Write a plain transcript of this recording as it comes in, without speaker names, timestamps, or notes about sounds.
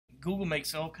Google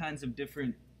makes all kinds of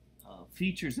different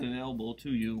features available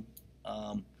to you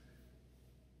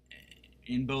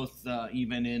in both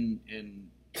even in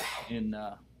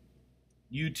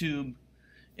YouTube,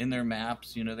 in their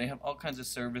maps. You know, they have all kinds of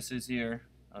services here.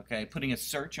 Okay, putting a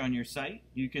search on your site,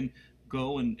 you can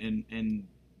go and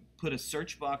put a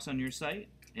search box on your site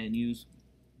and use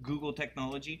Google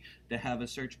technology to have a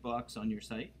search box on your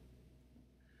site.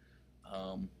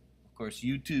 Of course,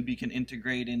 YouTube you can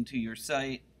integrate into your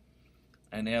site,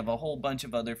 and they have a whole bunch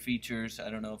of other features. I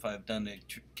don't know if I've done a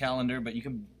calendar, but you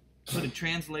can put a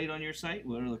translate on your site,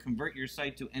 where it'll convert your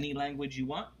site to any language you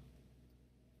want.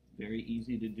 Very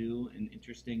easy to do and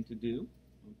interesting to do.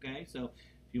 Okay, so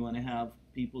if you want to have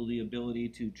people the ability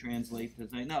to translate the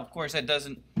site. Now, of course, that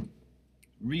doesn't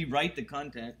rewrite the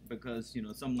content, because you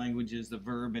know some languages the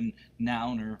verb and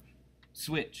noun are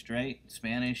switched, right?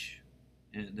 Spanish,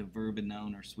 the verb and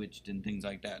noun are switched and things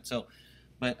like that. So,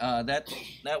 but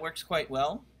that works quite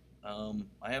well.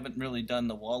 I haven't really done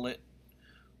the wallet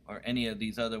or any of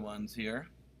these other ones here,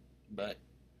 but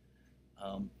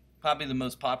probably the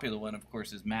most popular one, of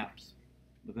course, is maps,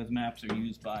 because maps are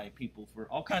used by people for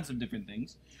all kinds of different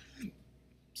things.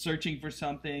 Searching for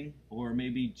something, or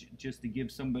maybe just to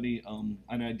give somebody an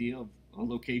idea of a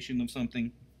location of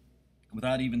something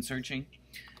without even searching.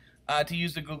 To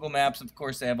use the Google Maps, of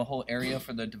course, they have a whole area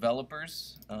for the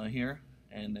developers here,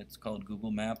 and it's called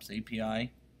Google Maps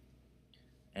API,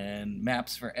 and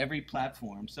maps for every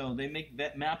platform. So they make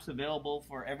maps available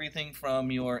for everything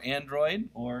from your Android,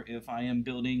 or if I am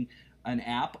building an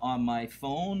app on my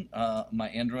phone, my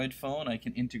Android phone, I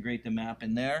can integrate the map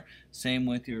in there. Same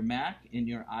with your Mac. In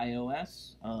your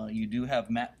iOS, you do have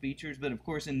map features, but of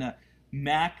course in the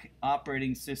Mac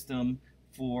operating system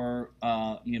for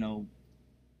you know,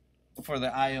 for the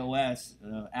iOS,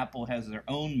 Apple has their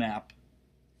own map,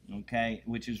 okay,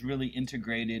 which is really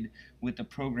integrated with the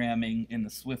programming in the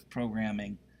Swift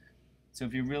programming. So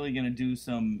if you're really going to do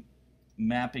some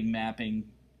mapping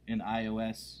in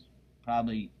iOS,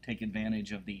 probably take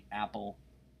advantage of the Apple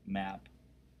map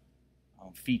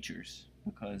features,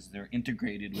 because they're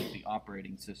integrated with the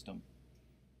operating system.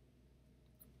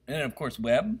 And then of course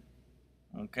web,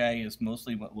 okay, is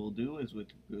mostly what we'll do is with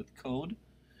code,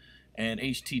 and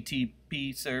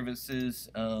HTTP services,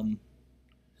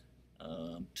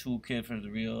 toolkit for the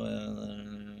real,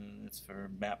 it's for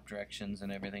map directions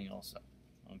and everything else.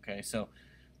 Okay, so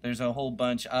there's a whole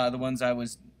bunch. The ones I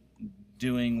was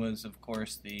doing was, of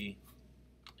course, the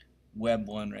web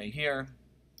one right here.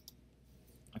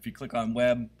 If you click on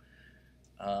web,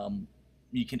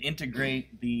 you can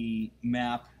integrate the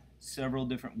map several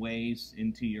different ways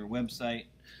into your website.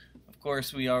 Of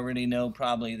course, we already know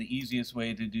probably the easiest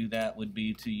way to do that would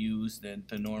be to use the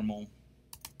normal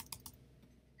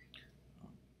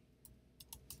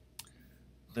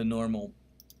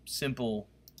simple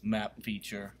map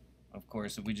feature. Of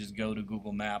course, if we just go to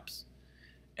Google Maps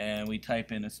and we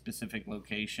type in a specific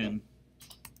location,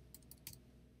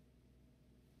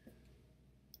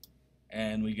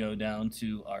 and we go down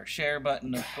to our share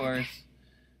button, of course,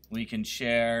 we can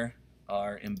share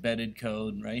our embedded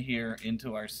code right here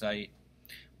into our site.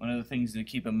 One of the things to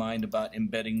keep in mind about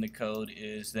embedding the code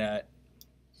is that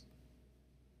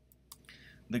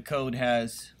the code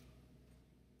has,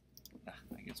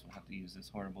 I guess we'll have to use this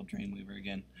horrible Dreamweaver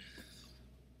again.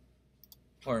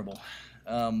 Horrible.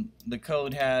 The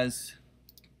code has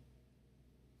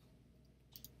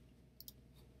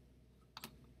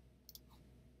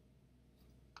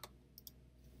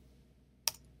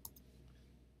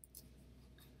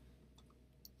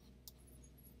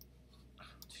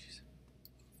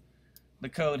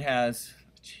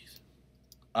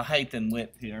a height and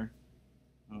width here.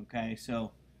 Okay,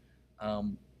 so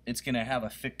it's going to have a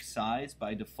fixed size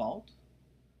by default,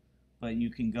 but you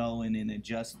can go in and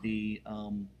adjust the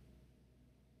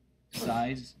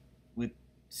size with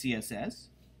CSS,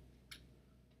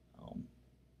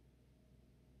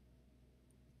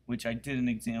 which I did an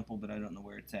example, but I don't know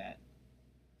where it's at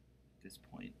this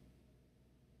point.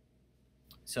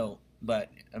 So,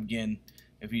 but again,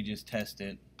 if you just test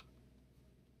it,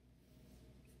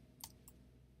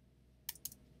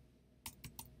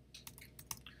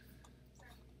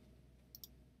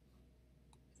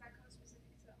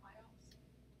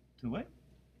 to what? Is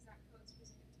that code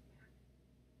specific to Mac?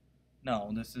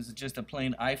 No, this is just a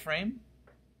plain iframe.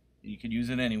 You could use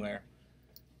it anywhere.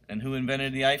 And who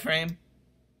invented the iframe?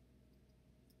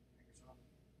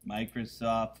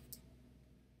 Microsoft.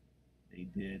 They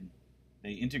did.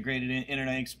 They integrated in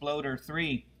Internet Explorer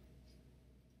 3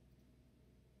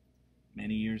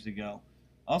 many years ago.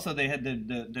 Also, they had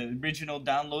the original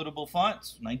downloadable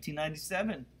fonts,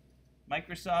 1997.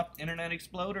 Microsoft Internet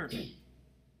Explorer.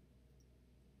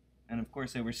 and of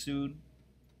course they were sued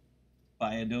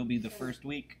by Adobe the first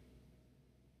week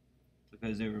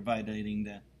because they were violating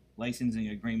the licensing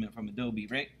agreement from Adobe,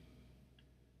 right?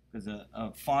 Because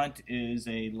a font is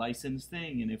a licensed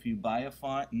thing, and if you buy a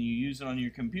font and you use it on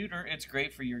your computer, it's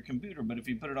great for your computer, but if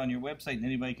you put it on your website and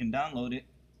anybody can download it,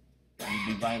 you'd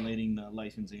be violating the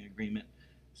licensing agreement.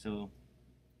 So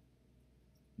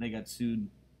they got sued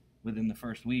within the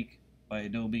first week by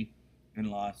Adobe and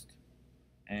lost,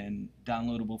 and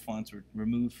downloadable fonts were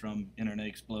removed from Internet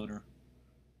Explorer.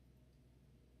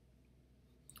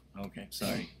 Okay,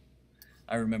 sorry.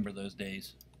 I remember those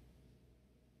days.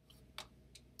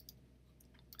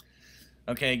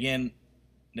 Okay, again,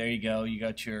 there you go. You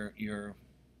got your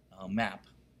map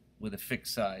with a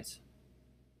fixed size.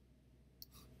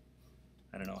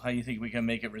 I don't know. How do you think we can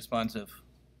make it responsive?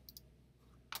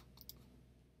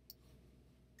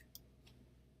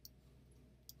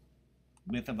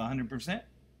 Width of 100%? Yeah, but I don't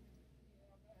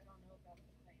know about the height.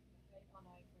 The height on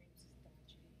iframes is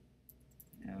dodgy.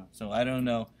 Yeah, so I don't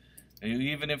know.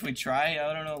 Even if we try,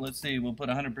 I don't know. Let's see. We'll put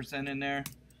 100% in there.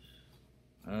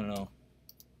 I don't know.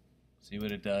 See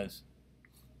what it does.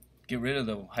 Get rid of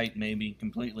the height maybe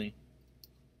completely.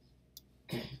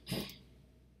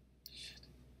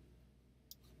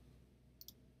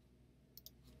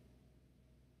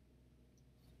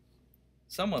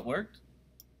 Somewhat worked.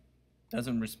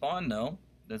 Doesn't respond though.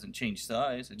 Doesn't change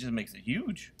size. It just makes it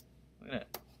huge. Look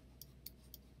at that.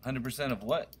 100% of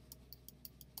what?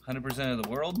 100% of the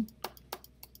world?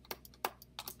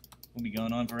 We'll be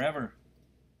going on forever.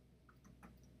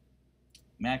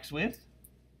 Max width?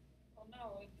 Well,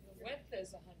 no, the width is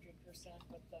 100%,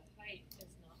 but the height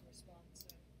is not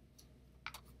responsive.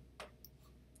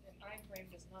 An iframe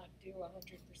does not do 100%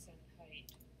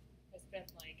 height. I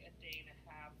spent like a day and a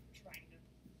half trying to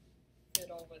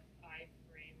fiddle with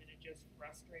iframe, and it just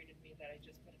frustrated me that I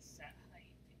just put a set height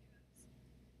because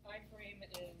iframe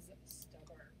is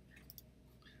stubborn.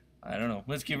 I don't know.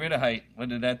 Let's get rid of height. What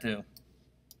did that do?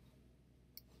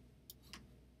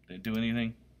 Did it do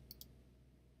anything?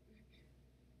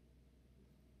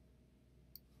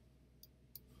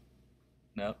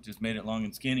 No, just made it long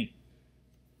and skinny.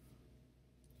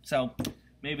 So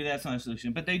maybe that's not a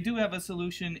solution. But they do have a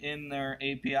solution in their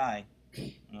API,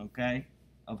 okay,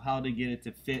 of how to get it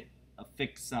to fit a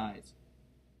fixed size.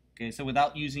 Okay, so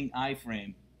without using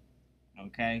iframe,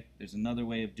 okay, there's another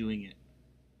way of doing it.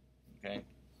 Okay.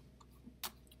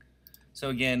 So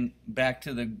again, back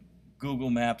to the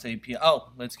Google Maps API. Oh,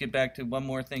 let's get back to one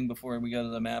more thing before we go to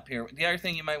the map here. The other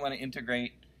thing you might want to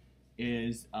integrate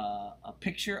is a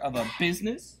picture of a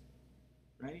business,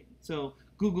 right? So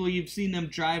Google, you've seen them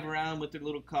drive around with their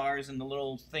little cars and the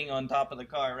little thing on top of the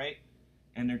car, right?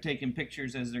 And they're taking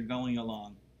pictures as they're going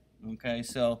along. Okay,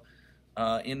 so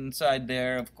inside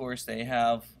there, of course, they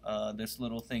have this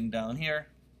little thing down here,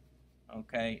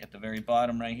 okay, at the very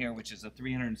bottom right here, which is a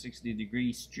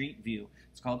 360-degree street view.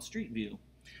 It's called Street View.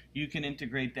 You can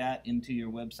integrate that into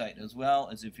your website as well,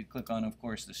 as if you click on, of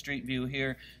course, the Street View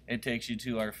here, it takes you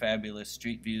to our fabulous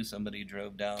Street View. Somebody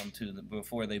drove down to the,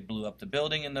 before they blew up the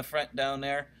building in the front down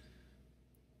there.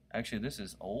 Actually, this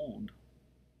is old.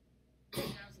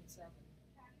 2007.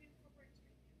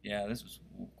 Yeah, this was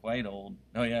quite old.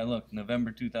 Oh yeah, look,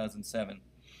 November 2007.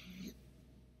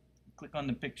 Click on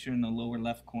the picture in the lower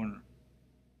left corner.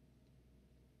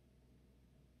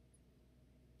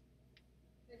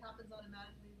 It happens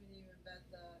automatically when you embed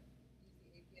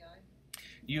use the API.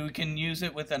 You can use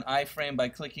it with an iframe by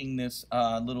clicking this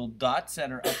little dots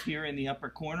that are up here in the upper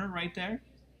corner right there.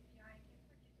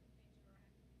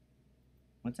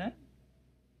 What's that?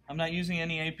 I'm not using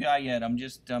any API yet. I'm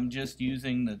just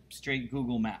using the straight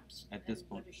Google Maps at this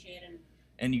point.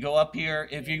 And you go up here.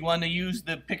 If you want to use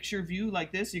the picture view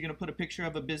like this, you're going to put a picture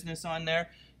of a business on there.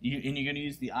 And you're going to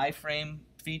use the iframe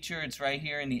feature. It's right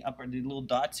here in the upper, the little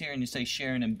dots here, and you say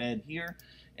share and embed here.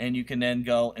 And you can then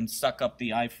go and suck up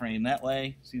the iframe that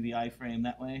way. See the iframe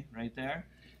that way right there?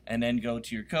 And then go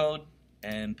to your code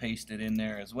and paste it in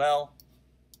there as well.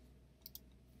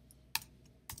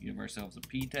 Give ourselves a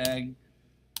P tag.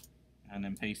 And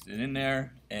then paste it in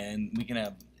there, and we can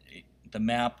have the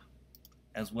map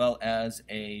as well as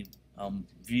a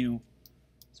view.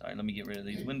 Sorry, let me get rid of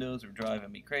these windows. They're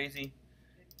driving me crazy.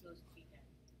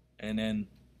 And then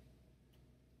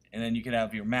you can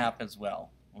have your map as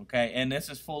well. Okay, and this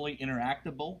is fully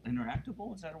interactable.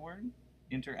 Interactable, is that a word?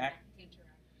 Interactive,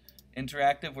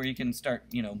 where you can start,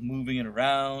 moving it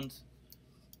around.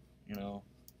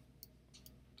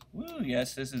 Woo,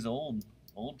 yes, this is old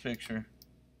picture.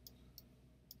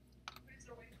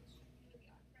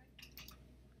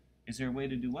 Is there a way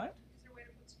to do what? Is there a way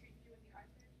to put Street View in the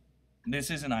iframe? This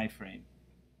is an iframe.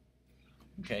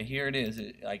 Okay, here it is.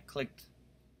 I clicked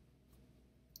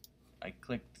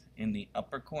in the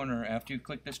upper corner after you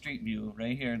click the street view,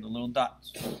 right here, the little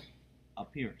dots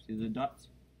up here. See the dots?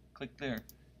 Click there.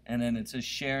 And then it says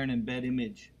share and embed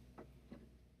image.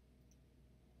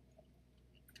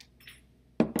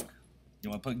 You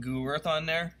want to put Google Earth on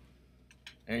there?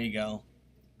 There you go.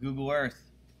 Google Earth.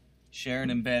 Share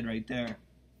and embed right there.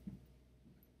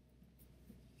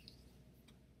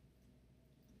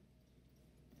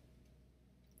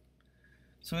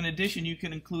 So in addition, you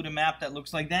can include a map that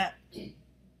looks like that.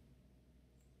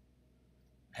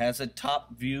 Has a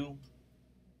top view.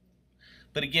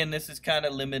 But again, this is kind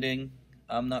of limiting.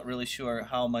 I'm not really sure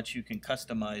how much you can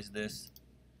customize this.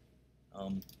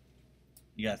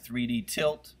 You got 3D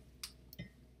tilt.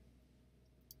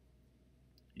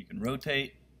 You can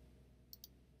rotate.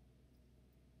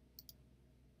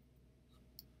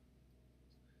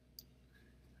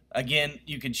 Again,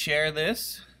 you can share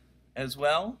this as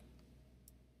well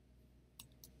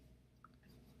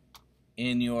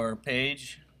in your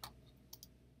page.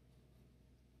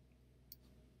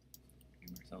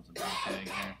 Give ourselves a big tag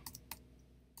here.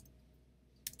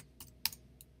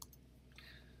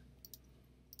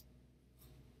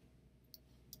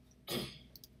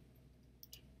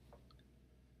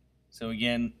 So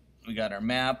again, we got our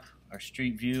map, our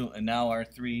street view, and now our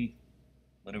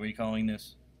what are we calling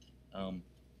this?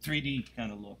 3D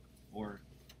kind of look, or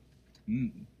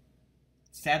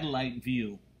satellite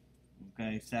view.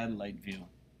 Okay, satellite view.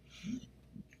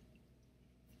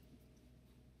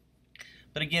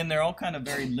 But again, they're all kind of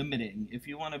very limiting. If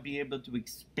you want to be able to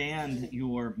expand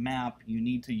your map, you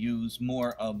need to use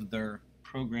more of their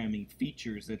programming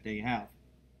features that they have.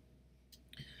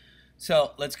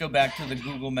 So let's go back to the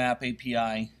Google Map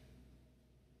API.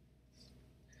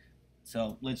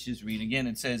 So let's just read again.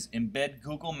 It says embed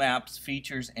Google Maps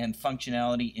features and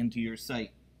functionality into your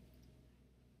site.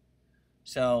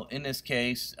 So in this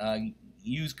case,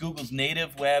 use Google's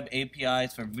native web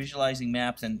APIs for visualizing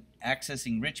maps and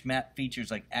accessing rich map features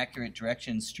like accurate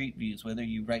directions, street views. Whether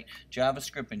you write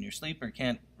JavaScript in your sleep or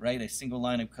can't write a single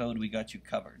line of code, we got you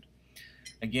covered.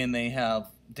 Again, they have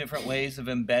different ways of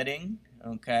embedding.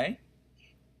 Okay.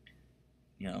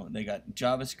 You know, they got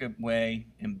JavaScript way,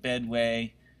 embed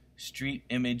way, street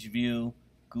image view,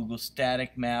 Google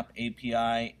Static Map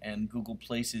API, and Google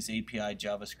Places API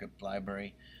JavaScript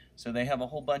library. So they have a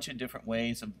whole bunch of different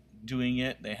ways of doing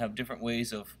it. They have different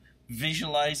ways of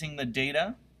visualizing the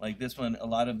data. Like this one, a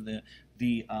lot of the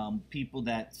people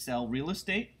that sell real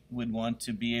estate would want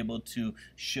to be able to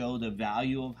show the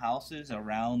value of houses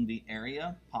around the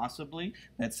area, possibly,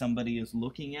 that somebody is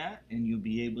looking at, and you'll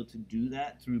be able to do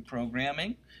that through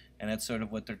programming. And that's sort of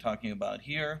what they're talking about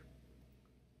here.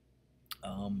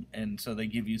 And so they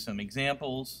give you some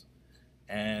examples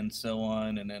and so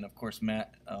on, and then of course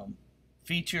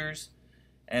features,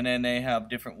 and then they have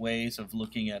different ways of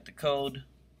looking at the code,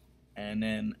 and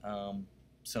then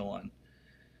so on.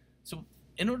 So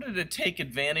in order to take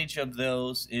advantage of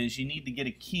those is you need to get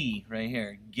a key right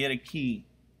here. Get a key.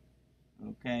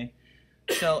 Okay.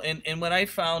 So and what I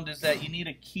found is that you need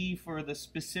a key for the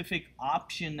specific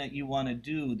option that you want to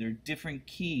do. There are different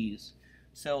keys.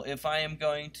 So if I am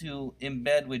going to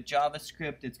embed with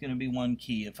JavaScript, it's going to be one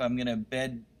key. If I'm going to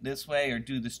embed this way or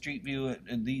do the street view,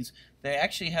 they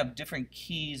actually have different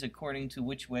keys according to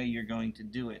which way you're going to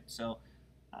do it. So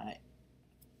I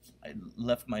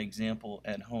left my example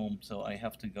at home, so I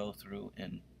have to go through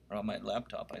or on my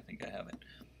laptop, I think I have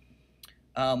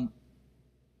it.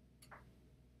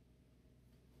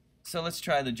 So let's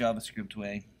try the JavaScript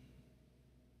way.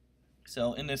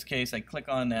 So in this case, I click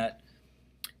on that,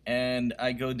 and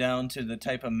I go down to the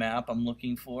type of map I'm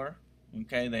looking for.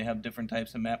 Okay, they have different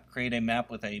types of map. Create a map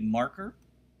with a marker.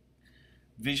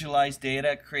 Visualize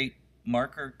data, create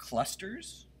marker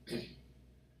clusters.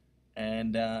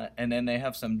 And then they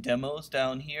have some demos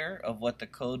down here of what the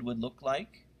code would look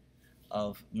like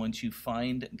of once you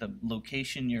find the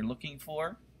location you're looking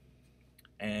for.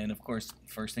 And of course,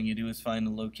 first thing you do is find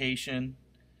the location.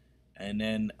 And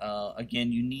then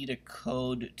again, you need a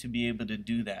code to be able to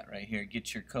do that right here.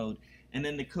 Get your code. And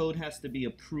then the code has to be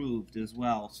approved as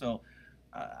well. So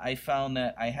I found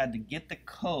that I had to get the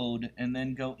code and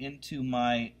then go into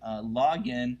my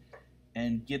login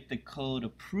and get the code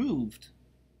approved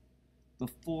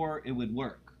before it would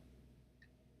work.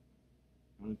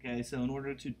 Okay, so in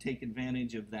order to take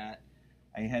advantage of that,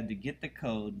 I had to get the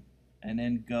code and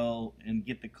then go and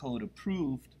get the code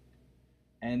approved,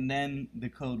 and then the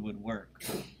code would work.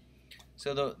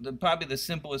 So probably the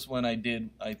simplest one I did,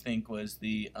 I think, was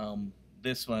the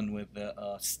this one with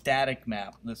the static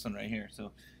map. This one right here.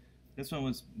 So This one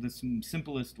was the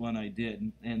simplest one I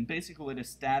did. And basically what a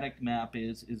static map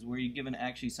is where you're giving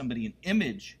actually somebody an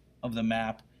image of the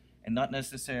map and not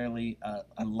necessarily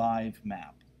a live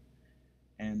map.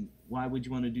 And why would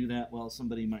you want to do that? Well,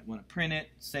 somebody might want to print it,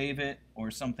 save it, or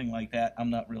something like that.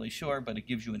 I'm not really sure, but it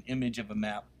gives you an image of a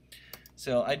map.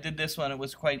 So I did this one. It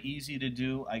was quite easy to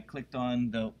do. I clicked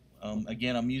on the,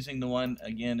 again, I'm using the one,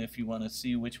 again, if you want to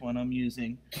see which one I'm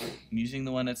using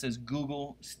the one that says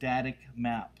Google Static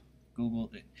Map.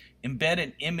 Google, embed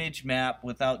an image map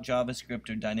without JavaScript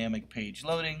or dynamic page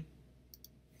loading.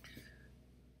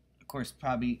 Of course,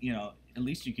 probably, you know, at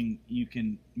least you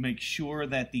can make sure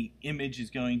that the image is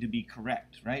going to be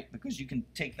correct, right? Because you can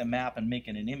take the map and make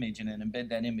it an image and then embed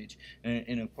that image,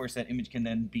 and of course that image can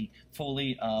then be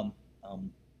fully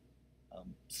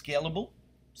scalable,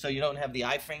 so you don't have the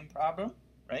iframe problem,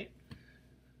 right?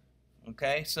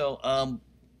 Okay, so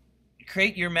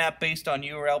create your map based on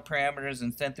URL parameters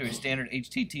and send through a standard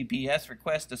HTTPS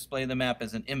request. Display the map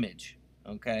as an image.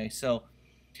 Okay, so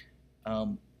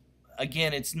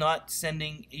again, it's not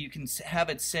sending. You can have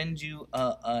it send you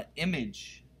a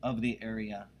image of the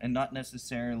area and not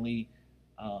necessarily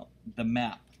the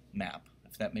map.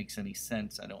 If that makes any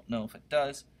sense, I don't know if it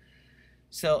does.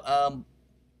 So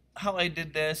how I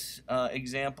did this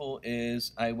example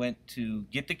is I went to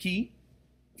get the key.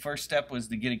 First step was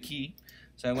to get a key.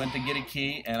 So I went to get a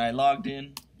key and I logged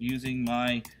in using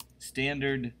my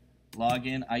standard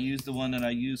login. I used the one that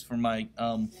I use for my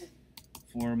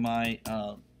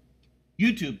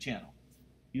YouTube channel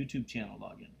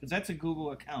login, because that's a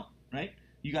Google account, right?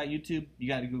 You got YouTube, you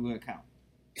got a Google account.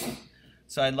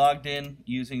 So I logged in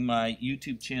using my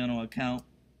YouTube channel account.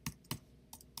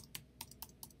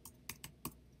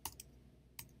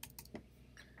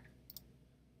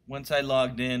 Once I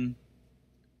logged in,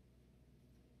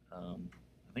 I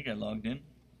think I logged in,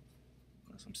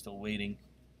 unless I'm still waiting.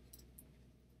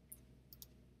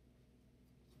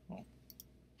 Oh,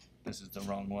 this is the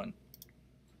wrong one.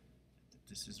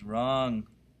 This is wrong.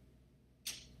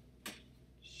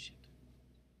 Shit.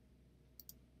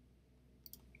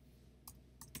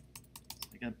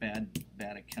 I got bad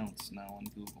accounts now on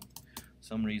Google. For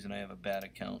some reason I have a bad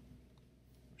account,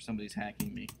 or somebody's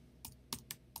hacking me.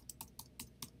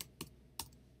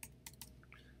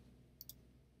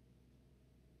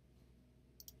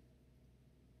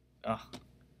 Ah. It's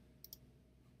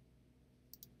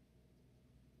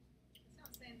not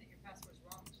saying that your password's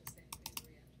wrong, it's just saying please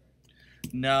re-enter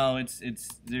it. No, it's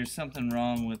there's something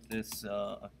wrong with this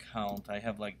account. I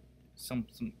have like some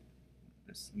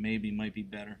this maybe might be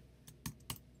better.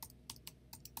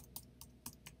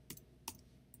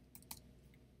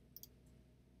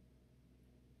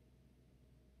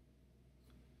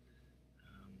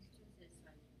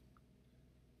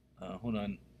 Hold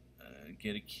on.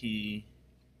 Get a key.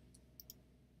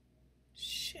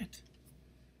 Shit.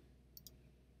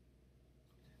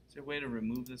 Is there a way to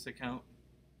remove this account?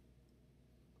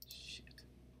 Shit.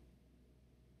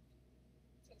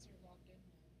 Since you're logged in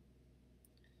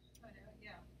now. Try it,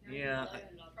 yeah. Yeah. Try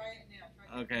it now.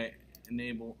 Try it. Okay.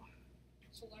 Enable.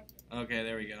 Select it. Okay,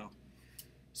 there we go.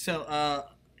 So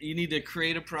you need to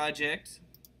create a project.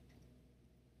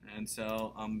 And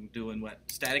so I'm doing what?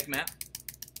 Static map.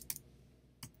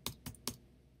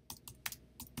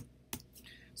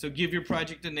 So give your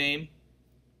project a name.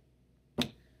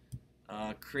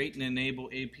 Create and enable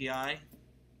API.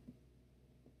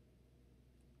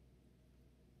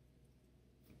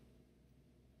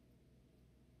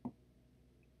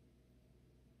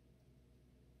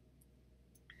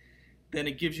 Then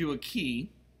it gives you a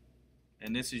key,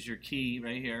 and this is your key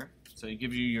right here. So it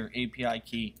gives you your API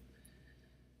key.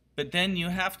 But then you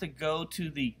have to go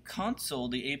to the console,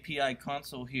 the API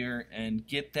console here, and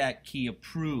get that key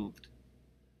approved.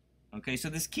 Okay, so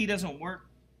this key doesn't work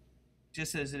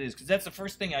just as it is, because that's the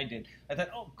first thing I did. I thought,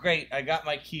 oh great, I got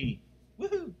my key.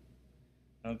 Woohoo!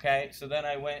 Okay, so then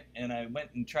I went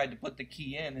and tried to put the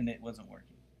key in, and it wasn't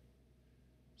working.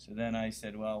 So then I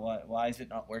said, well, why is it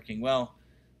not working? Well,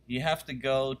 you have to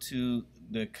go to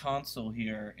the console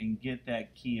here and get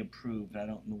that key approved. I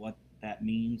don't know what that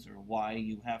means or why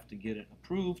you have to get it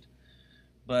approved,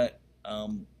 but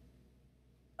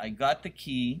I got the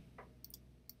key,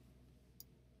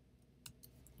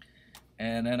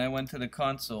 and then I went to the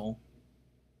console,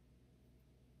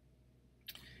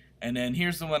 and then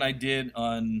here's the one I did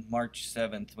on March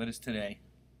 7th. What is today?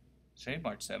 Today,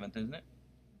 March 7th, isn't it?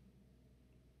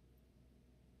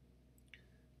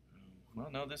 Well,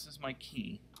 no, this is my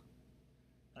key.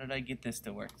 How did I get this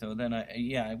to work? So then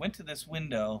I went to this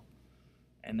window,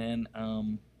 and then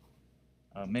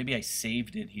maybe I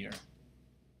saved it here.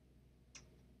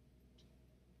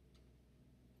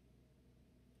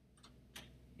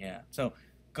 Yeah. So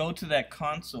go to that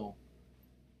console,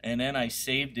 and then I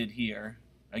saved it here.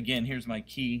 Again, here's my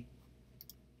key.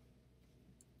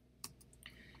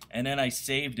 And then I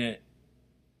saved it.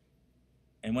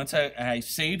 And once I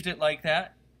saved it like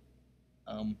that,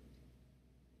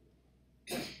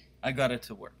 I got it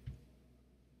to work.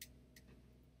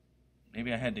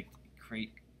 Maybe I had to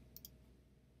create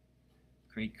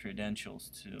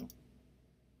credentials too.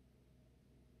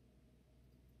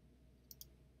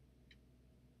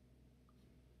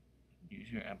 Use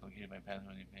your application by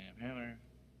password.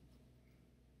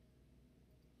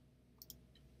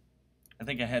 I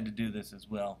think I had to do this as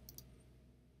well.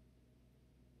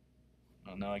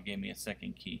 Oh, now it gave me a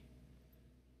second key.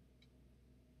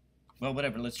 Well,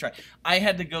 whatever, let's try. I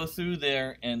had to go through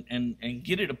there and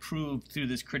get it approved through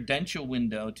this credential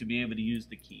window to be able to use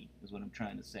the key, is what I'm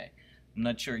trying to say. I'm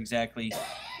not sure exactly.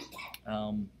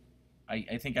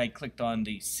 I think I clicked on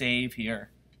the save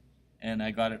here, and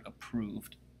I got it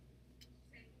approved.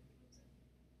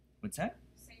 What's that?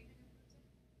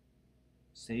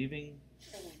 Saving?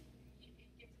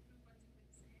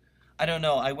 I don't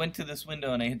know. I went to this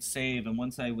window and I hit save, and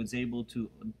once I was able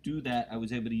to do that, I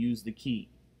was able to use the key.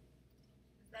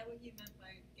 Is that what you meant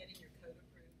by getting your code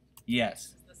approved?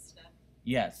 Yes. Is this step?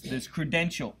 Yes. This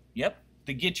credential. Yep.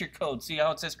 To get your code. See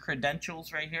how it says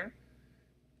credentials right here?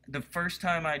 The first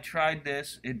time I tried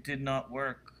this, it did not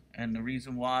work. And the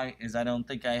reason why is I don't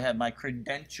think I had my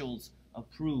credentials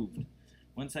approved.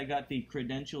 Once I got the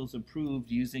credentials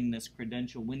approved using this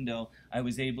credential window, I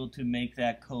was able to make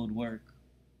that code work.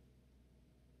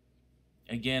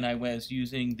 Again, I was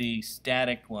using the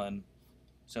static one.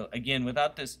 So again,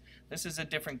 without this, this is a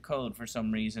different code for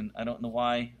some reason. I don't know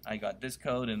why. I got this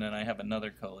code and then I have another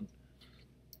code.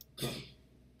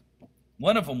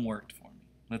 One of them worked for me.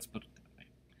 Let's put it that way.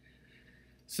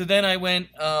 So then I went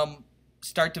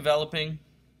start developing,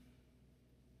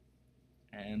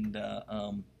 and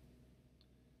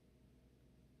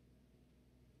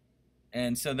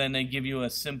so then they give you a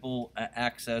simple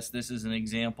access. This is an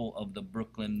example of the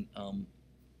Brooklyn,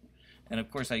 and of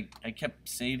course I kept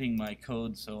saving my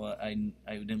code so I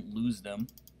didn't lose them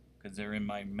because they're in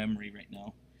my memory right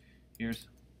now.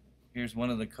 Here's one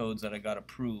of the codes that I got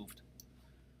approved.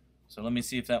 So let me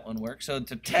see if that one works. So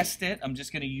to test it, I'm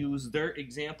just going to use their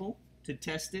example to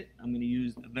test it. I'm going to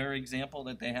use their example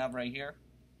that they have right here.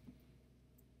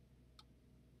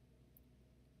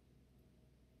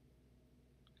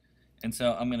 And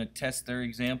so I'm going to test their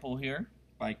example here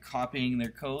by copying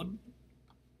their code.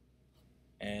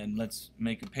 And let's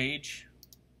make a page.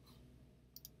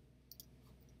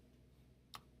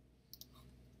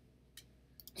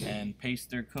 And paste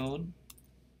their code.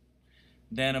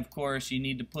 Then, of course, you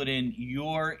need to put in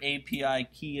your API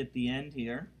key at the end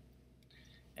here.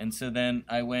 And so then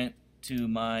I went to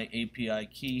my API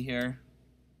key here.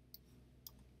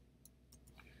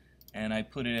 And I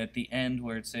put it at the end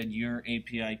where it said your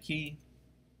API key.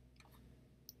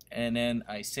 And then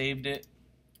I saved it.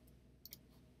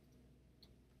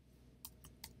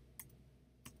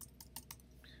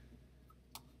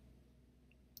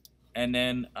 And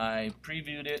then I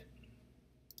previewed it.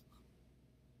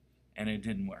 And it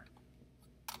didn't work.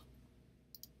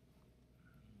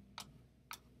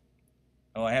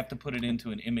 Oh, I have to put it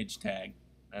into an image tag.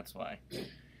 That's why.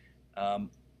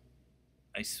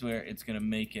 I swear it's going to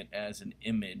make it as an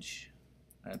image.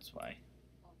 That's why.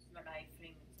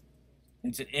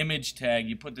 It's an image tag.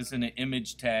 You put this in an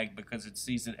image tag because it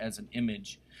sees it as an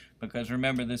image. Because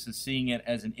remember, this is seeing it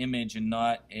as an image and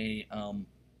not a...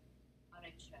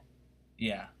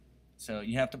 yeah. So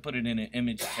you have to put it in an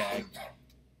image tag.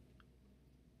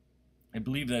 I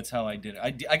believe that's how I did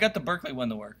it. I got the Berkeley one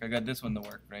to work. I got this one to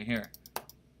work right here.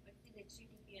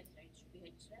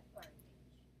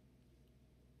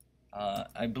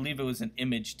 I believe it was an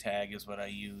image tag is what I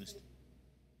used.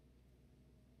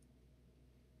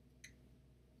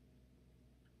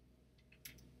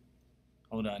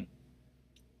 Hold on.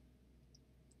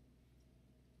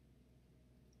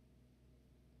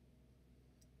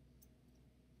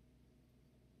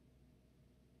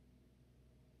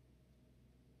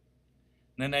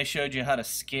 Then I showed you how to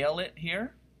scale it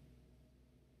here.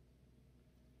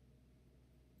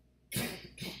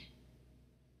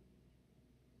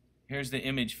 Here's the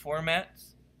image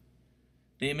formats.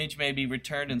 The image may be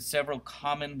returned in several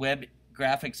common web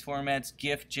graphics formats,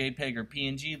 GIF, JPEG, or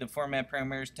PNG. The format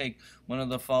parameters take one of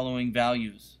the following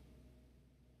values.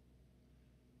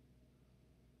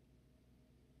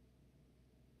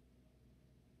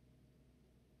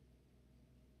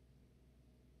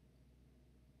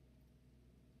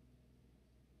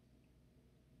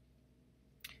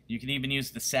 You can even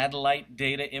use the satellite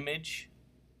data image.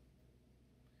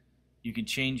 You can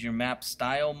change your map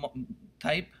style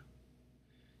type.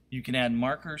 You can add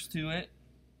markers to it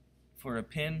for a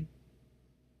pin.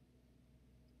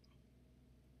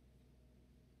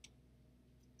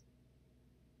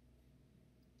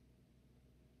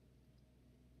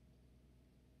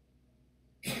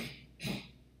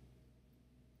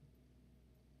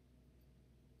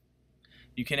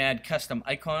 You can add custom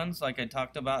icons, like I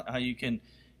talked about, how you can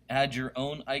add your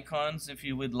own icons if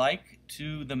you would like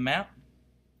to the map.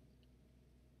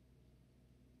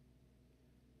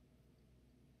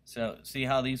 So see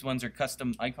how these ones are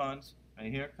custom icons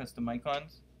right here, custom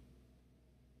icons.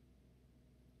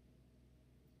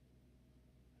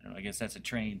 I don't know, I guess that's a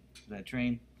train. Is that a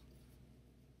train?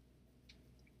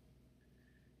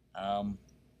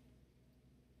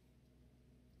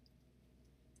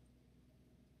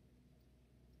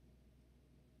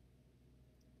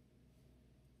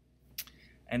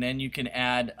 And then you can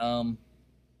add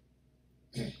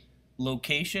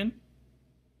location,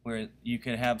 where you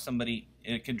could have somebody,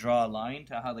 it could draw a line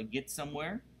to how they get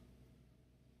somewhere.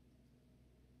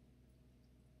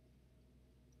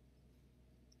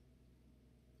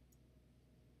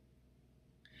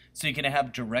 So you can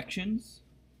have directions.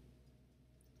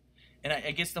 And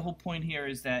I guess the whole point here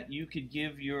is that you could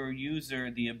give your user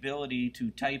the ability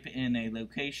to type in a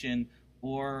location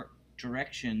or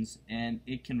directions, and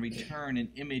it can return an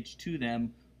image to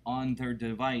them on their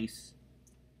device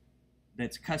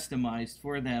that's customized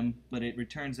for them, but it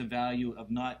returns a value of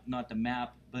not the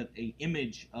map, but an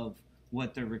image of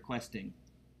what they're requesting.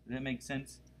 Does that make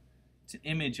sense? It's an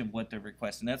image of what they're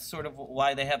requesting. That's sort of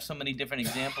why they have so many different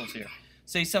examples here.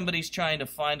 Say somebody's trying to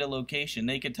find a location.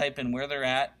 They could type in where they're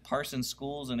at, Parsons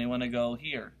Schools, and they want to go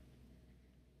here.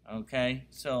 Okay?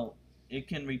 So it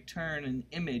can return an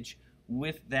image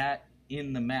with that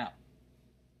in the map.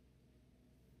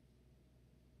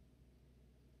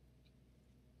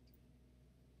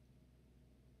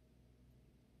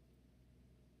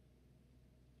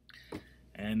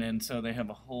 And then so they have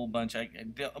a whole bunch.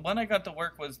 The one I got to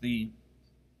work was the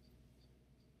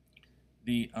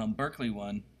Berkeley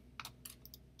one.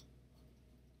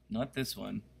 Not this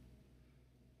one.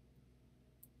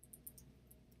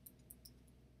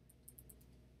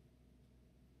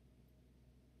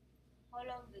 How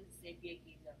long does API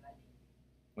keys are valid?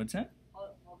 What's that? How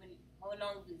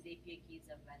long does API keys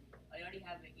are valid? I already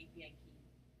have an API key.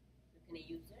 So can I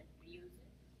use it? Reuse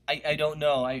it? I don't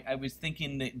know. I was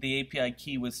thinking that the API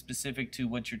key was specific to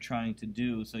what you're trying to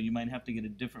do, so you might have to get a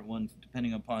different one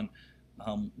depending upon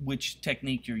which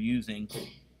technique you're using.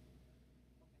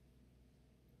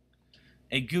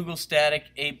 A Google static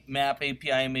map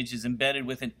API image is embedded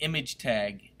with an image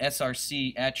tag,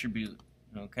 SRC attribute.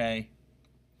 Okay?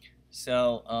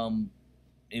 So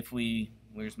if we,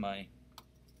 let's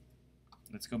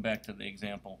go back to the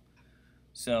example.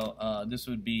 So this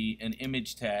would be an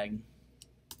image tag.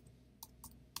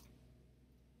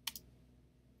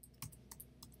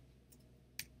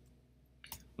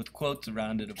 With quotes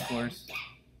around it, of course.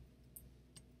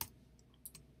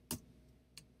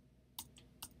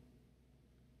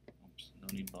 Oops,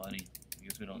 don't need body. I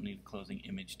guess we don't need a closing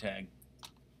image tag.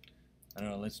 I don't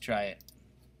know, let's try it.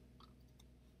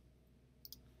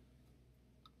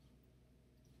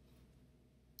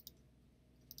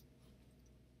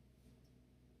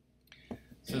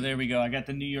 So there we go. I got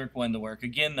the New York one to work.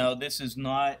 Again, though, this is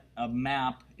not a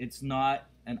map. It's not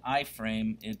an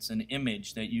iframe. It's an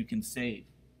image that you can save.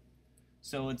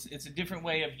 So it's a different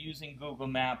way of using Google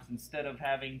Maps. Instead of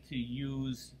having to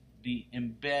use the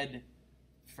embed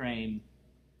frame,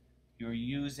 you're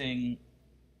using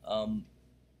an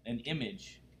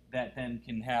image that then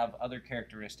can have other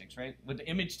characteristics, right? With the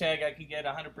image tag, I can get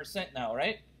 100% now,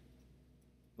 right?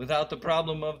 Without the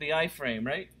problem of the iframe,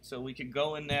 right? So we could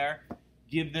go in there,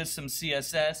 give this some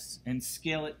CSS, and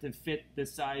scale it to fit the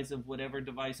size of whatever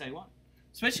device I want.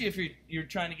 Especially if you're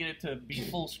trying to get it to be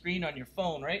full screen on your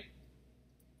phone, right?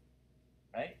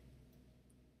 Right?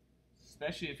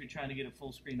 Especially if you're trying to get it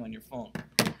full screen on your phone.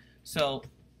 So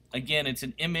again, it's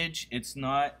an image. It's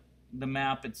not the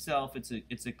map itself. It's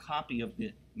a copy of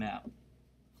the map.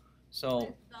 So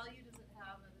What value does it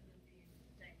have other than being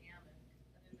dynamic,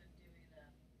 other than doing a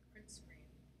print screen?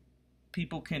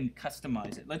 people can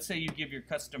customize it. Let's say you give your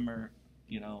customer,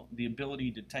 the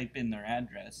ability to type in their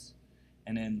address,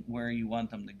 and then where you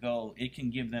want them to go. It can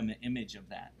give them an image of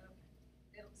that.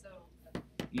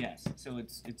 Yes, so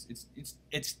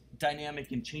it's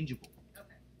dynamic and changeable. Okay.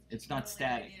 It's not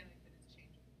static. Dynamic, but it's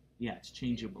changeable. Yeah, it's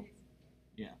changeable.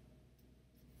 Yeah.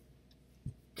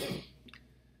 You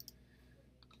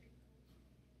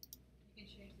can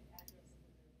change the address.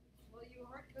 Well, you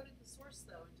hard coded the source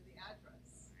though into the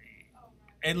address. Oh,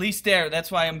 right. At least there, that's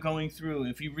why I'm going through.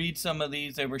 If you read some of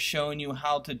these, they were showing you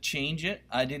how to change it.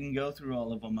 I didn't go through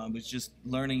all of them. I was just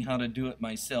learning how to do it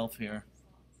myself here.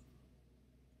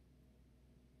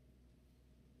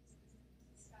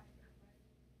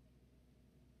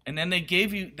 And then they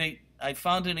gave you, I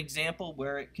found an example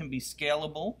where it can be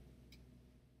scalable.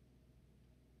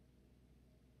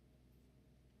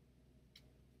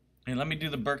 And let me do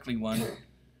the Berkeley one.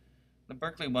 The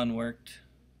Berkeley one worked.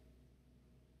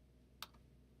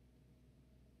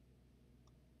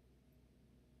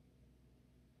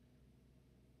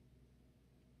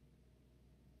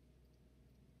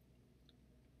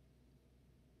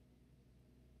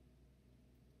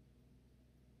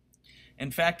 In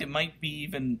fact, it might be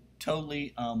even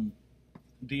totally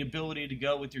the ability to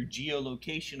go with your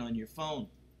geolocation on your phone,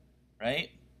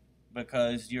 right?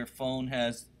 Because your phone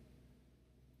has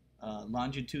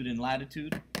longitude and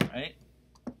latitude, right?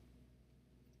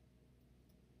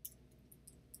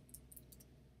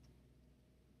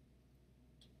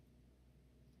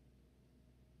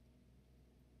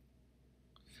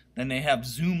 Then they have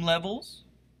zoom levels.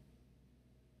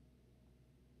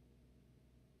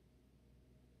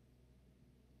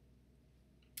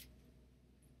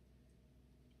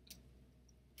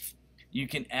 You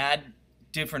can add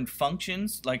different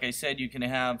functions. Like I said, you can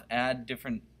add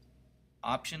different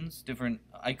options, different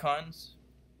icons.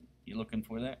 You looking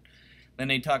for that? Then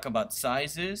they talk about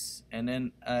sizes, and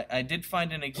then I did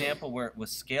find an example where it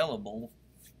was scalable.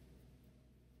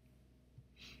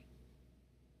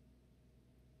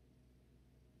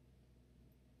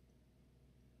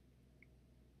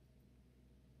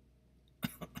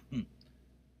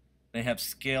 They have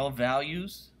scale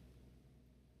values.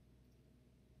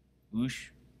 Whoosh,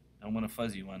 I want a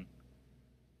fuzzy one.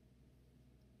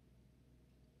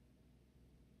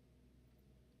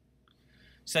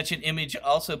 Such an image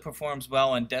also performs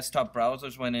well on desktop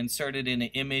browsers when inserted in an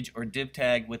image or div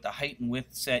tag with the height and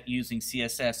width set using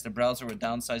CSS. The browser will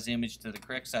downsize the image to the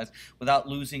correct size without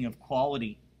losing of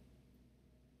quality.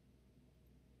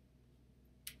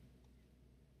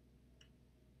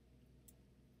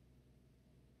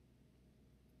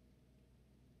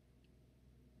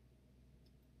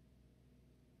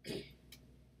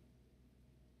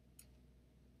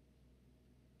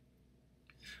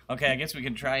 Okay, I guess we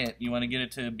can try it. You want to get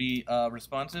it to be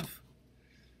responsive?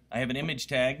 I have an image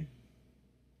tag.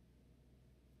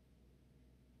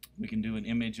 We can do an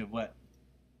image of what?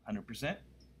 100%?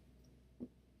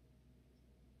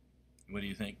 What do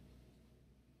you think?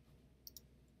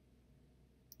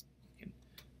 We can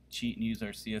cheat and use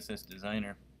our CSS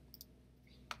designer.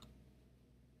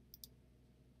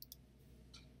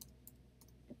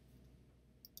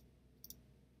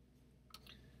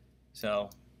 So,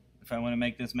 if I want to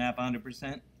make this map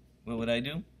 100%, what would I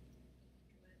do?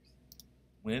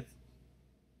 With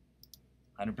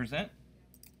 100%?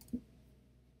 Do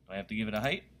I have to give it a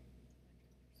height?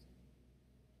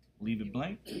 Leave it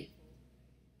blank?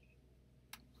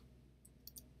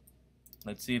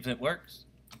 Let's see if it works.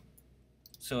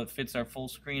 So it fits our full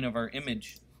screen of our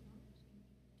image.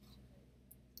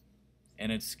 And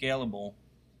it's scalable.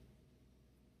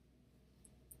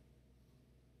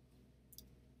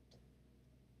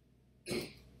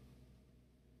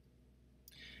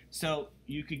 So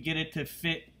you could get it to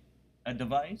fit a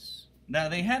device. Now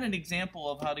they had an example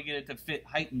of how to get it to fit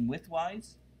height and width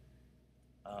wise.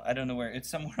 I don't know where, it's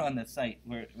somewhere on the site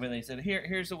where they said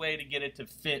here's a way to get it to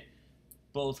fit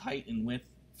both height and width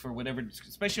for whatever,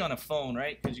 especially on a phone,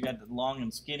 right? Because you got the long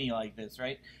and skinny like this,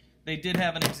 right? They did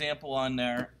have an example on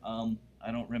there.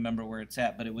 I don't remember where it's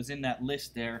at, but it was in that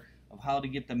list there of how to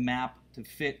get the map to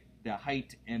fit the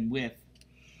height and width.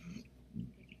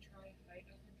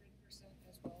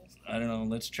 I don't know.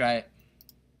 Let's try it.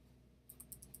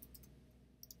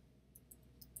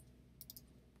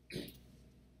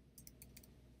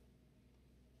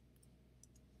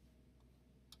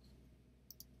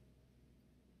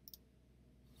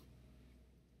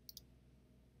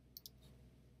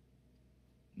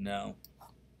 No.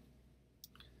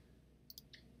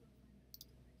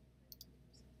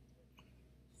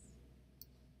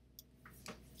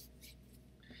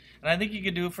 And I think you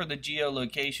could do it for the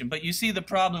geolocation. But you see the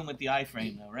problem with the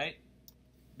iframe, though, right?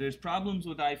 There's problems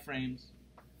with iframes.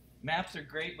 Maps are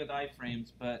great with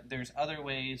iframes, but there's other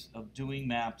ways of doing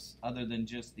maps other than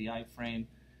just the iframe,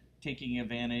 taking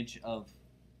advantage of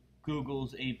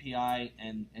Google's API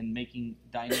and making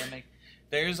dynamic.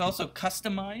 There's also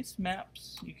customized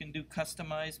maps. You can do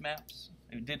customized maps.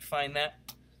 I did find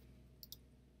that.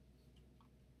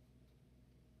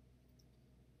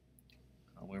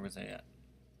 Oh, where was I at?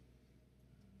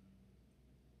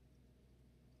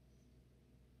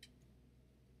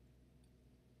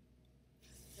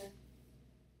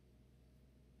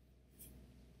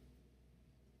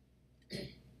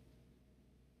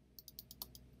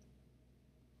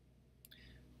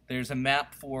 There's a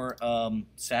map for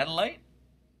satellite.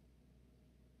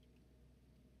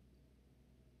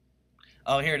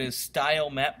 Oh, here it is. Style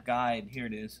map guide. Here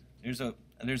it is. There's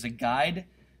a guide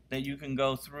that you can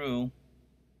go through,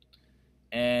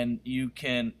 and you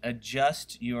can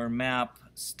adjust your map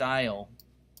style.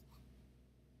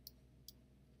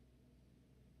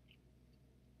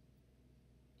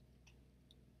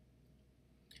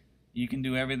 You can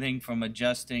do everything from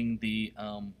adjusting the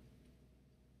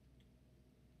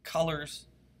colors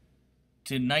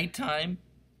to nighttime.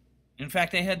 In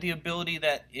fact, they had the ability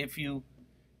that if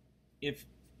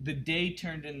the day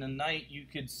turned into night, you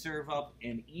could serve up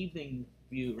an evening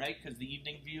view, right? Because the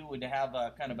evening view would have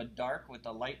a kind of a dark with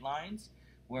the light lines,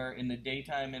 where in the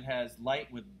daytime it has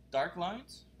light with dark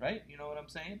lines, right? You know what I'm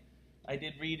saying? I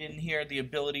did read in here the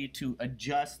ability to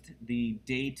adjust the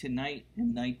day to night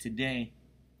and night to day.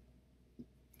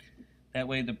 That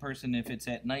way the person, if it's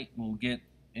at night, will get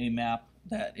a map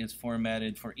that is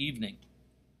formatted for evening.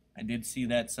 I did see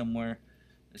that somewhere.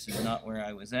 This is not where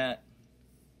I was at.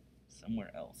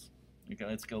 Somewhere else. Okay,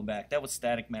 let's go back. That was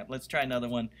static map. Let's try another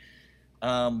one.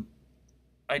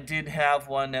 I did have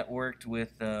one that worked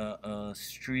with a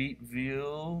street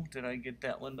view. Did I get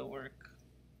that one to work?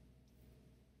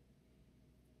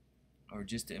 Or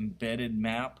just embedded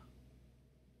map?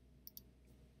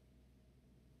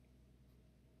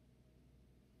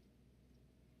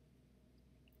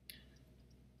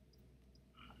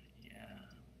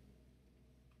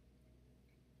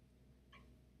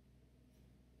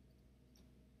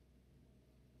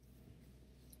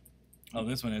 Oh,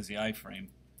 this one has the iframe.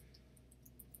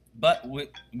 But with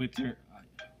your,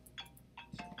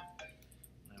 I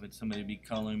would somebody be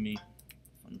calling me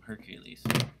from Hercules.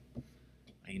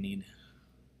 I need.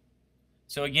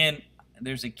 So again,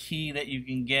 there's a key that you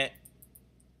can get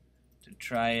to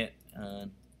try it.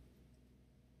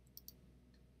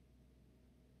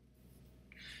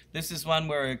 This is one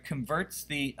where it converts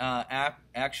the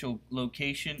actual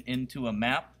location into a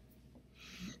map.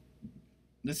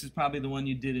 This is probably the one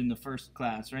you did in the first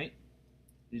class, right?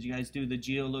 Did you guys do the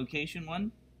geolocation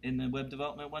one in the web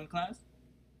development one class?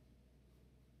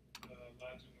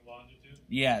 Latitude and longitude?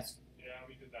 Yes. Yeah,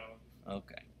 we did that one.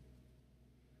 Okay.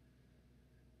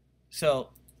 So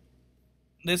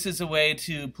this is a way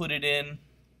to put it in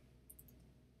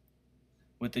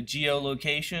with the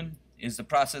geolocation, is the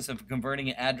process of converting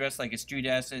an address like a street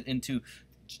address into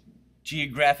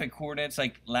geographic coordinates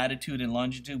like latitude and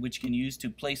longitude, which can use to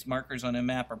place markers on a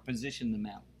map or position the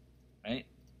map, right?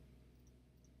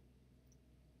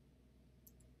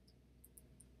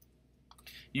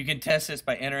 You can test this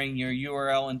by entering your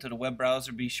URL into the web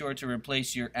browser. Be sure to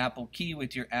replace your Apple key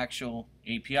with your actual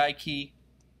API key.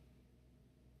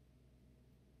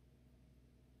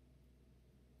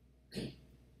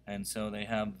 And so they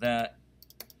have that.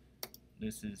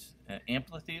 This is an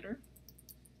amphitheater.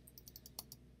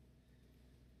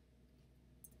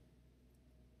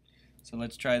 So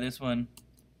let's try this one.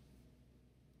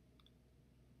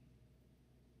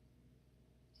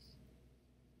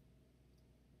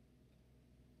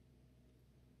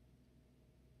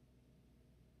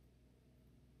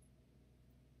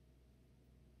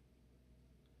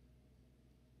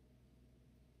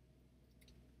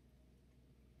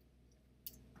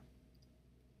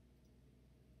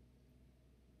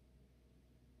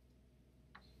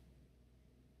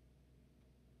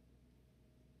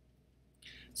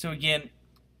 So again,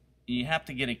 you have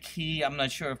to get a key. I'm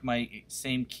not sure if my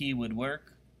same key would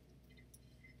work.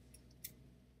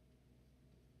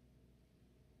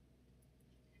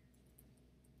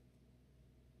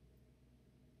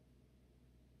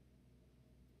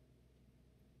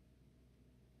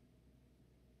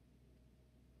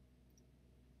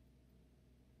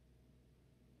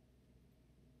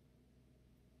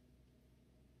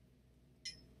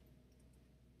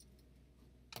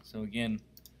 So again,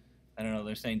 I don't know,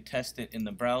 they're saying test it in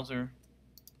the browser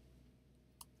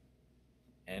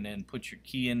and then put your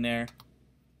key in there.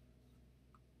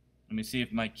 Let me see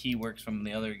if my key works from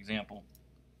the other example.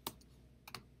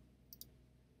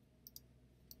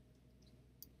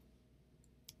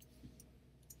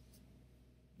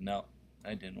 No,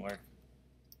 that didn't work.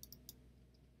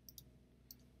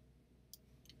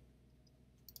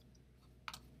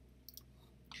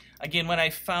 Again, what I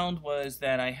found was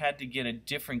that I had to get a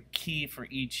different key for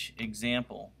each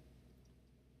example.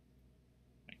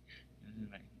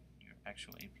 Your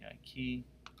actual API key.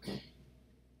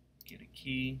 Get a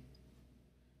key.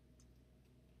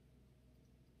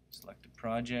 Select a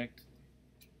project.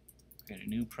 Create a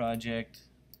new project.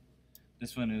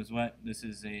 This one is what? This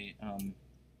is a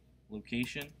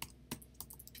location.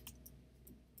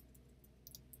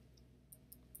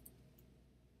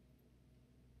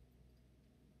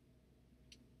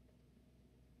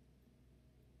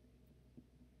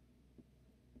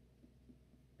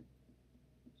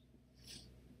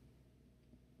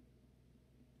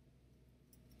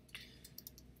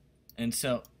 And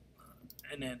so,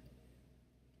 and then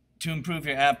to improve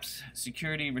your app's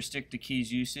security, restrict the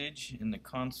key's usage in the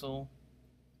console.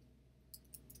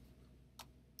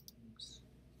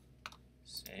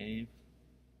 Save.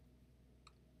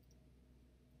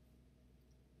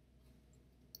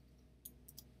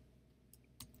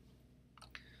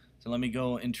 So let me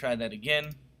go and try that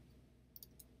again.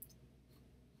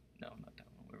 No, not that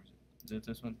one. Where was it? Is it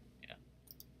this one? Yeah.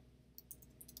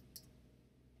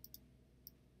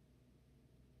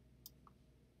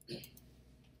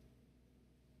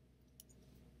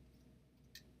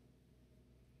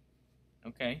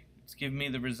 Okay, it's giving me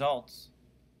the results.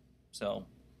 So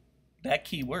that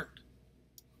key worked.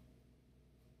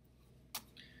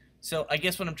 So I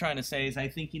guess what I'm trying to say is I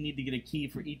think you need to get a key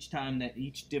for each time that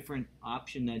each different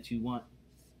option that you want.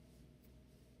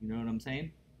 You know what I'm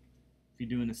saying? If you're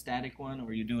doing a static one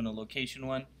or you're doing a location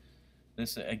one,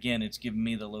 this again, it's giving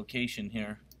me the location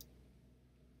here.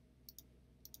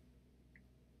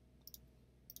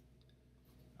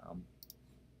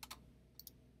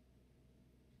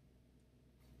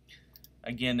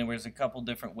 Again, there was a couple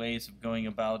different ways of going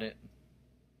about it.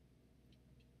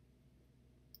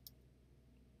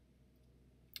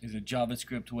 There's a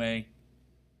JavaScript way.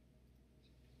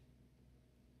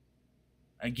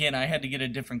 Again, I had to get a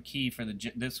different key for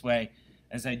this way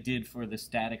as I did for the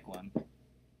static one.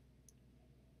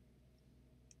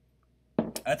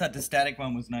 I thought the static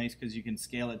one was nice because you can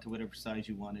scale it to whatever size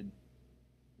you wanted.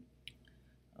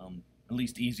 At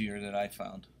least easier that I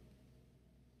found.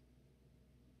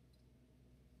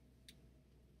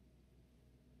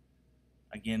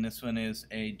 Again, this one is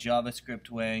a JavaScript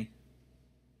way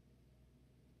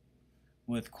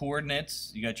with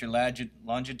coordinates. You got your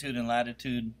longitude and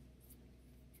latitude.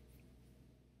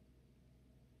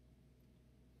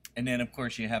 And then, of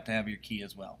course, you have to have your key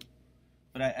as well.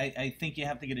 But I think you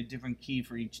have to get a different key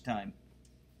for each time.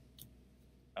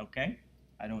 Okay?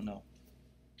 I don't know.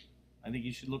 I think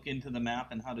you should look into the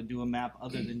map and how to do a map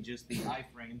other than just the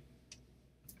iframe.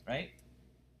 Right?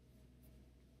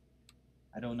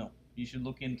 I don't know. You should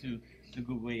look into the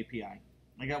Google API.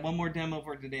 I got one more demo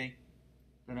for today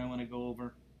that I want to go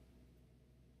over.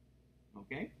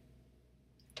 Okay?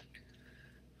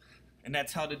 And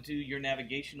that's how to do your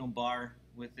navigational bar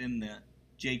within the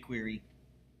jQuery.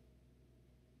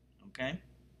 Okay?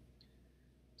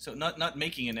 So not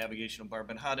making a navigational bar,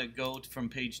 but how to go from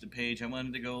page to page. I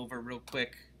wanted to go over real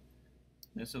quick.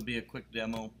 This will be a quick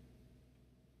demo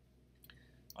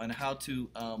on how to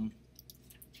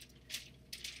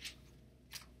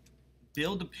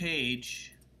build a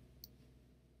page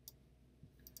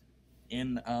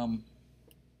in let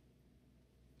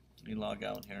me log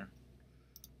out here.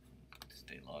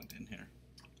 Stay logged in here.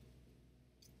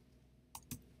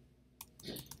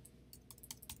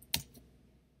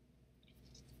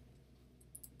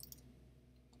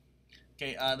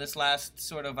 Okay, this last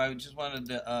sort of, I just wanted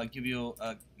to give you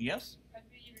a, yes? I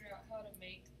figured out how to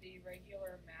make the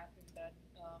regular map embed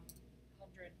 100%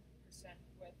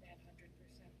 width and 100%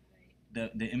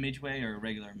 height. The image way or a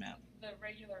regular map? The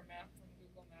regular map from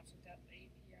Google Maps without the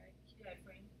API key. The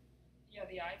iframe. Yeah,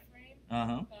 the iframe.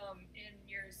 Uh-huh. In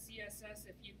your CSS,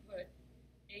 if you put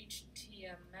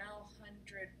HTML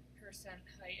 100%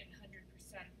 height and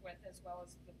 100% width as well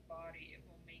as the body, it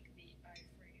will make the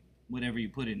iframe Whatever you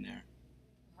put in there.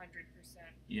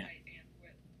 100% Yeah. height and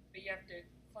width. But you have to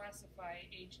classify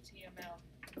HTML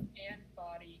and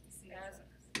body as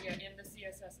in the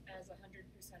CSS as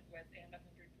 100% width and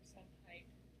 100% height.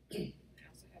 I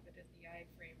also have it in the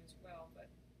iframe as well, but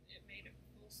it made it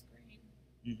full screen.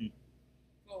 Mm-hmm.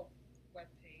 Full web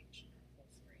page, not full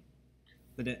screen.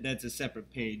 But that's a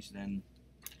separate page then.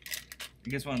 I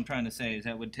guess what I'm trying to say is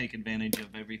that would take advantage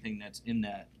of everything that's in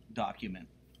that document.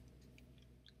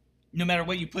 No matter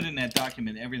what you put in that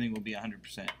document, everything will be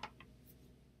 100%.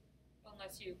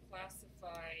 Unless you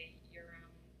classify your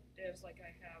divs like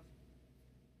I have.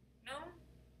 No?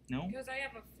 No? Because I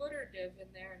have a footer div in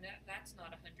there and that's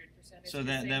not 100%. It's So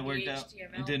just that worked out?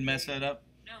 HTML It didn't mess page. that up?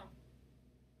 No.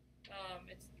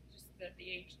 It's just that the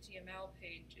HTML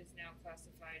page is now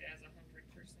classified as 100%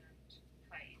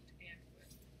 height and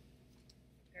width.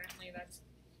 Apparently that's...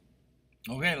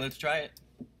 Okay, let's try it.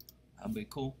 That'll be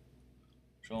cool.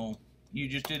 So, you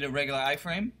just did a regular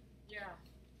iframe? Yeah.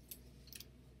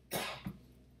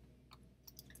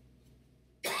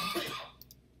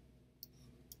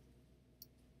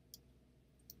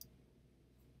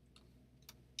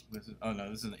 This is, oh no,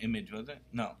 this is an image, was it?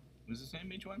 No. Was this an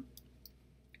image one?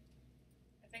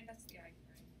 I think that's the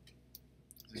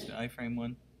iframe. Is this the iframe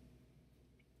one?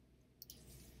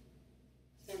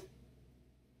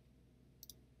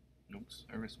 Nope,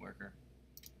 service worker.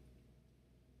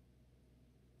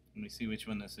 Let me see which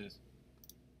one this is.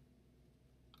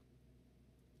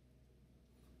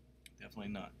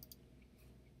 Definitely not.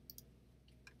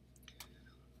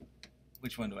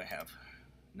 Which one do I have?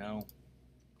 No.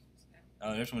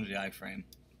 Oh, this one's the iframe.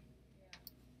 Yeah.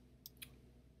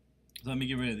 So let me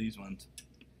get rid of these ones.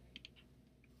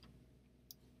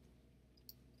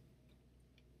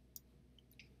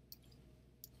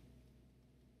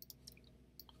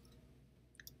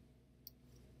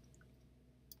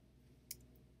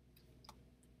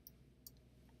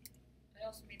 I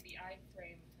also made the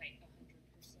iframe height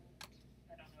 100%.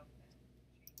 I don't know if that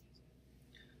changes it.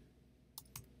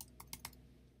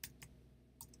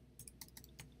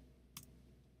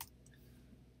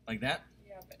 Like that?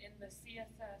 Yeah, but in the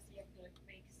CSS, you have to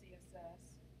make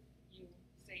CSS. You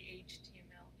say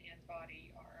HTML and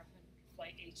body are 100,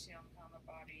 like HTML comma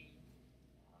body.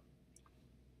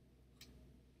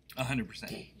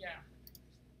 100%. Yeah.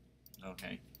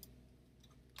 Okay.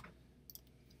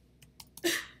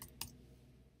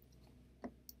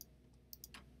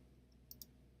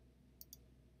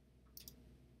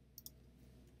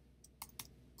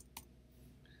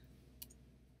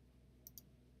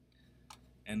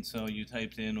 And so you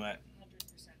typed in what?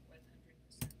 100% with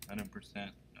 100%.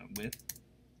 100% width.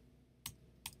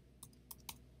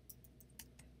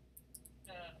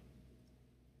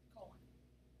 Colon.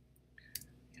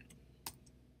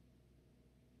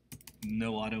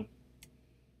 No auto.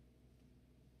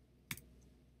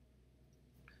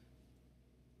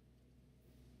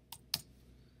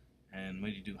 And what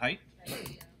did you do? Height?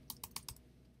 Right, yeah.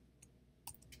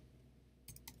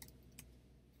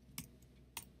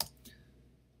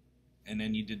 And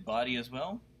then you did body as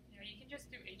well? Yeah, you can just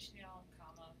do HTML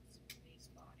comma space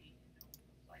body and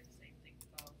it'll apply the same thing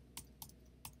to both.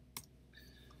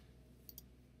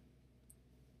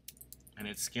 And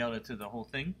it scaled it to the whole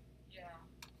thing? Yeah.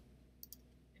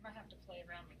 You might have to play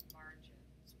around with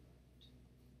margins,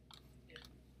 but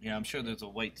Yeah, I'm sure there's a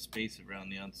white space around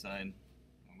the outside,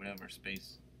 or whatever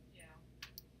space. yeah.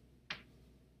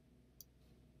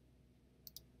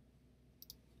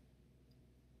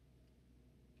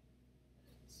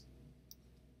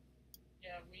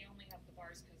 Yeah, we only have the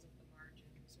bars because of the margin,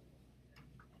 so we'll have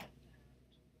to edit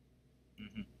that.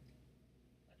 Mm-hmm.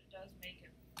 But it does make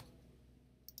it full page.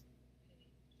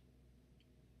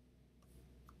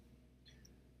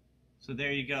 So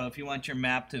there you go. If you want your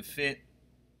map to fit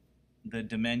the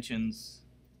dimensions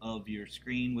of your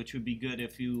screen, which would be good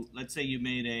if you, let's say you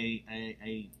made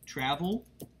a travel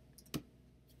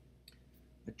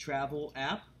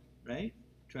app, right?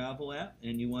 Travel app,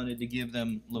 and you wanted to give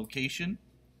them location.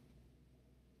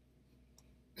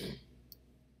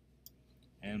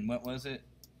 And what was it?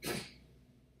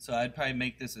 So I'd probably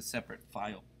make this a separate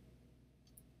file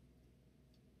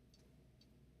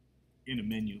in a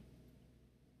menu.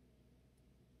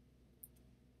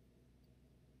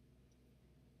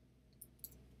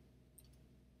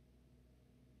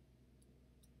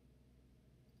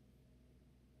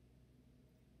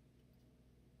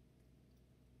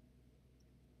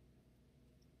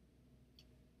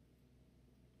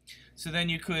 So then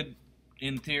you could,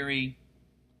 in theory,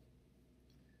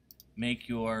 make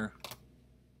your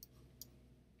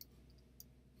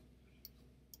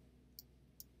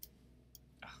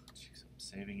jeez, I'm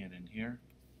saving it in here.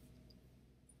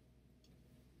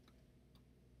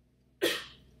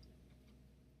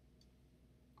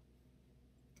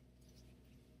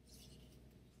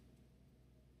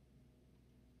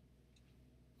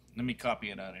 Let me copy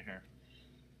it out of here.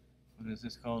 What is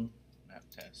this called? Map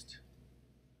test.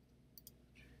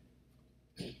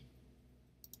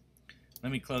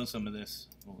 Let me close some of this.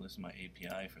 Oh, this is my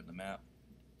API for the map.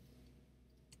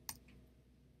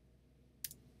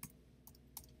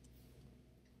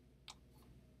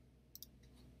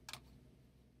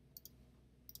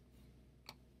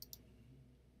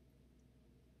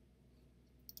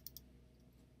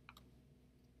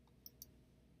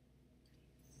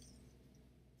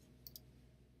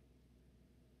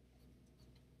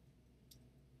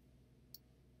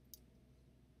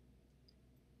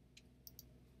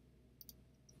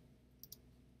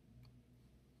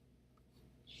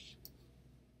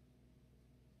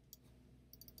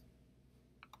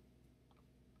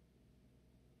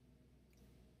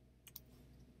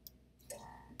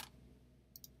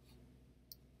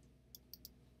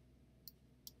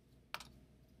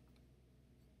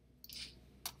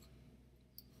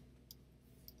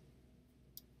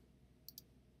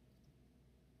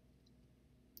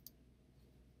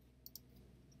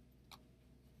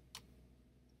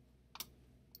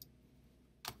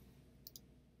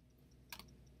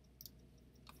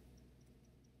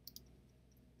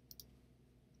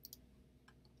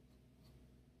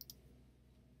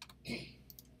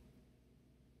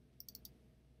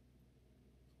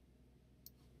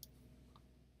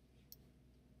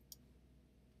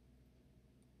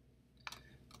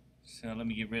 So let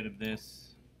me get rid of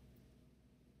this.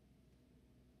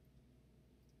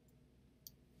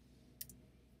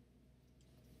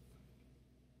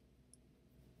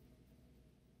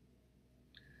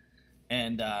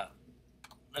 And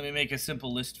let me make a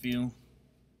simple list view.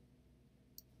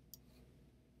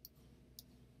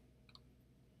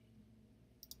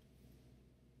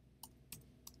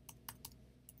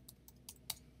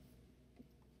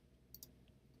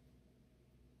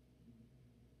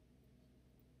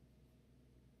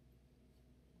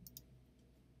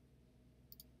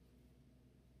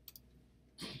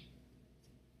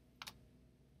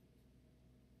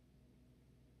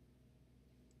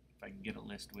 If I can get a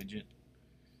list widget.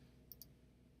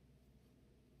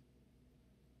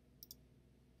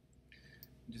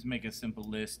 Just make a simple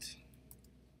list.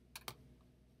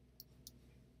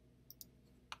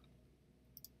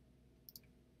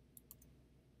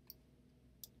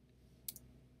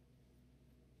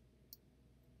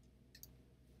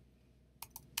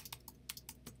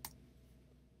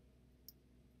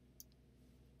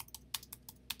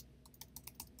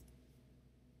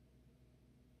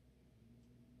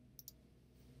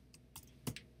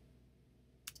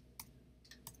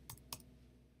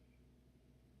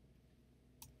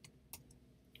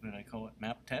 What did I call it?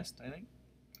 Map test, I think.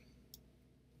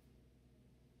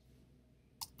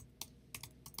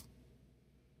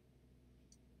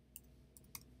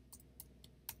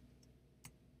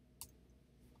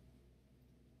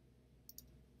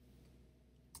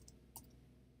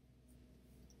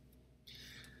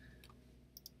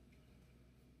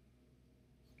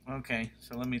 Okay,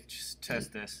 so let me just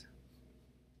test this.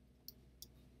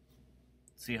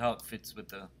 See how it fits with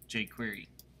the jQuery.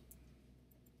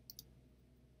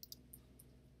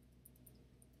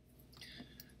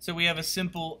 So we have a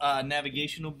simple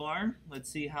navigational bar. Let's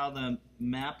see how the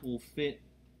map will fit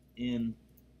in.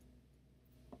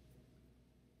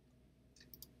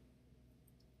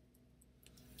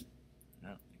 Oh,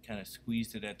 I kind of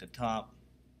squeezed it at the top.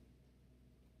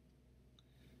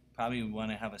 Probably we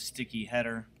want to have a sticky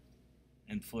header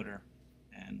and footer.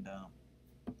 And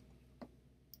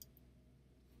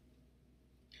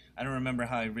I don't remember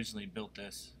how I originally built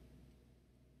this.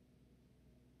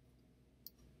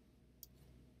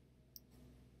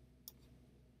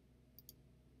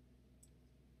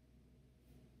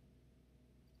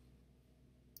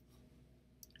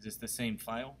 Is this the same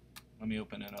file? Let me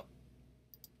open it up.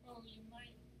 Oh, you might.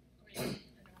 Oh, yeah, I know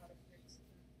how to fix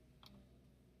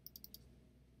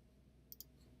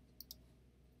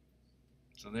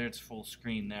that. So there it's full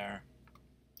screen there.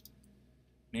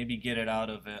 Maybe get it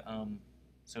out of it.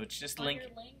 So it's just On link.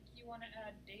 your link, you want to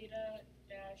add data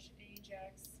dash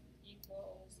ajax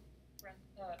equals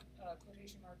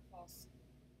quotation mark false.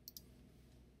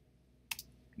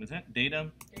 Was that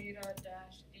data? Data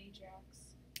dash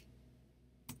ajax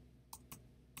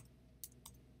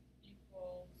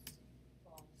equals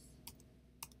false.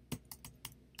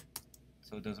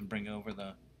 So it doesn't bring over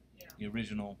the Yeah.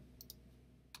 original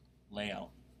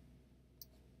layout.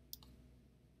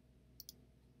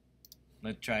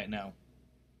 Let's try it now.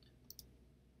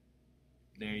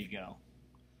 There you go.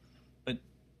 But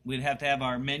we'd have to have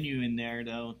our menu in there,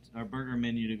 though, our burger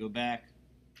menu, to go back.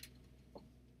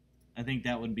 I think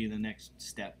that would be the next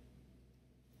step.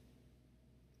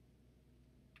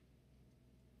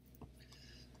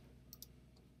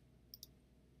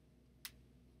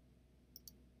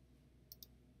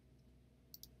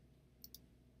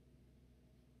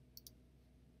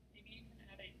 Maybe you can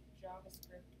add a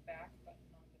JavaScript back button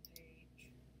on the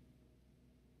page.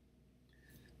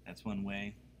 That's one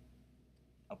way.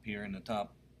 Up here in the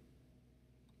top.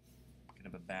 Kind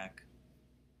of a back.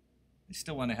 You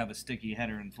still want to have a sticky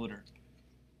header and footer.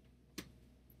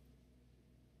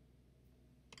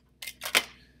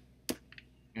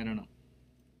 I don't know.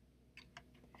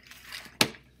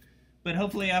 But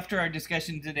hopefully after our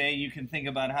discussion today, you can think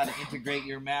about how to integrate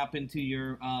your map into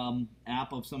your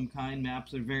app of some kind.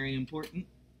 Maps are very important.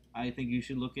 I think you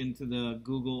should look into the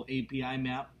Google API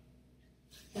map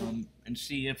and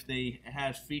see if they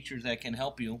have features that can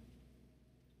help you.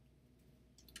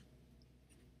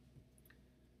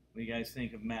 What do you guys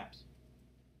think of maps?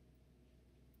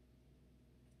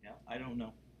 Yeah, I don't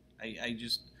know.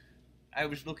 I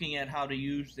was looking at how to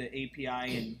use the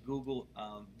API in Google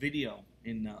video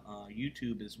in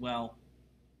YouTube as well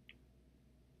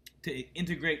to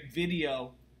integrate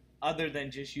video other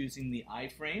than just using the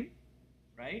iframe,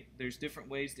 right? There's different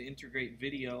ways to integrate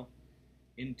video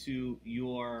into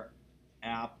your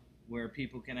app where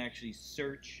people can actually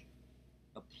search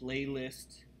a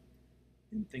playlist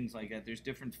and things like that. There's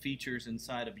different features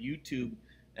inside of YouTube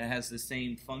that has the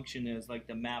same function as like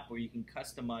the map where you can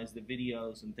customize the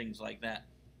videos and things like that.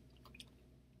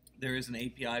 there is an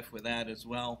API for that as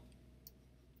well.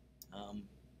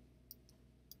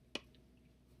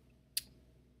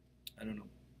 I don't know.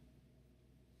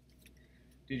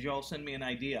 Did you all send me an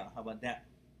idea? How about that?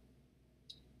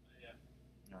 Yeah,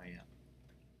 Oh yeah.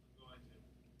 I'm going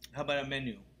to. How about a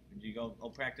menu? Did you go?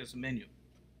 I'll practice a menu.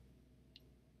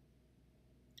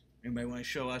 Anybody want to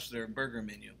show us their burger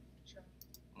menu? Sure.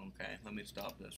 Okay, let me stop this.